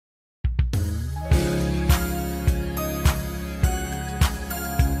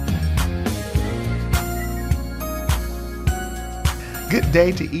Good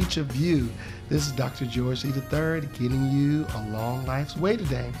day to each of you. This is Dr. George III getting you along life's way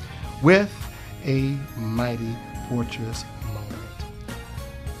today with a mighty fortress moment.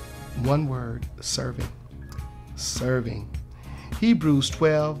 One word, serving. Serving. Hebrews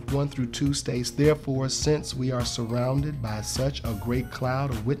 12, 1 through 2 states, "Therefore, since we are surrounded by such a great cloud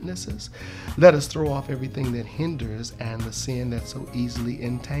of witnesses, let us throw off everything that hinders and the sin that so easily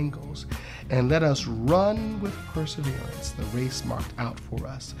entangles, and let us run with perseverance the race marked out for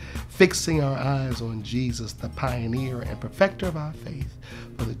us, fixing our eyes on Jesus, the pioneer and perfecter of our faith.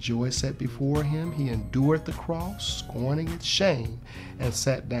 For the joy set before him, he endured the cross, scorning its shame, and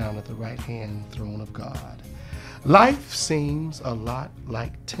sat down at the right hand throne of God." Life seems a lot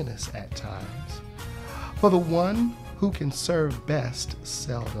like tennis at times, for the one who can serve best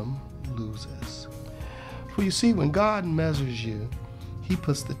seldom loses. For you see, when God measures you, he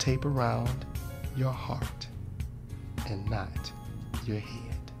puts the tape around your heart and not your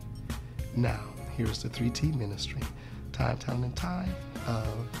head. Now, here's the 3T ministry, time, talent, and tithe of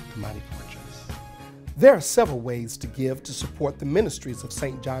the Mighty Fortress. There are several ways to give to support the ministries of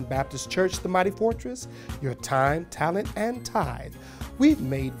St. John Baptist Church, the Mighty Fortress, your time, talent, and tithe. We've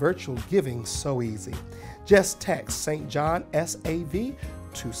made virtual giving so easy. Just text St. John SAV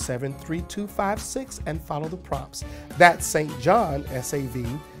to 73256 and follow the prompts. That's St. John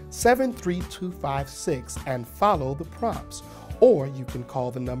SAV 73256 and follow the prompts. Or you can call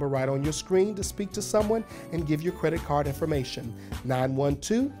the number right on your screen to speak to someone and give your credit card information,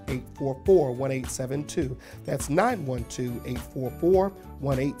 912-844-1872. That's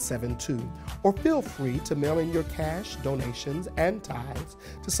 912-844-1872. Or feel free to mail in your cash, donations, and tithes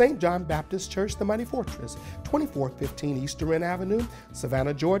to St. John Baptist Church, the Mighty Fortress, 2415 East DeRenne Avenue,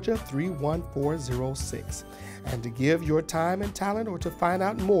 Savannah, Georgia, 31406. And to give your time and talent or to find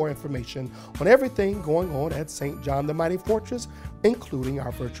out more information on everything going on at St. John the Mighty Fortress, including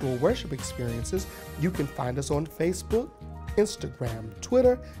our virtual worship experiences, you can find us on Facebook, Instagram,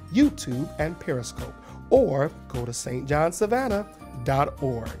 Twitter, YouTube, and Periscope, or go to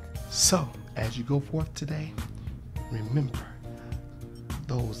stjohnsavannah.org. So, as you go forth today, remember,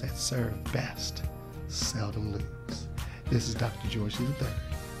 those that serve best seldom lose. This is Dr. George III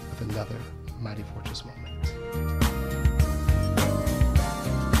with another Mighty Fortress moment.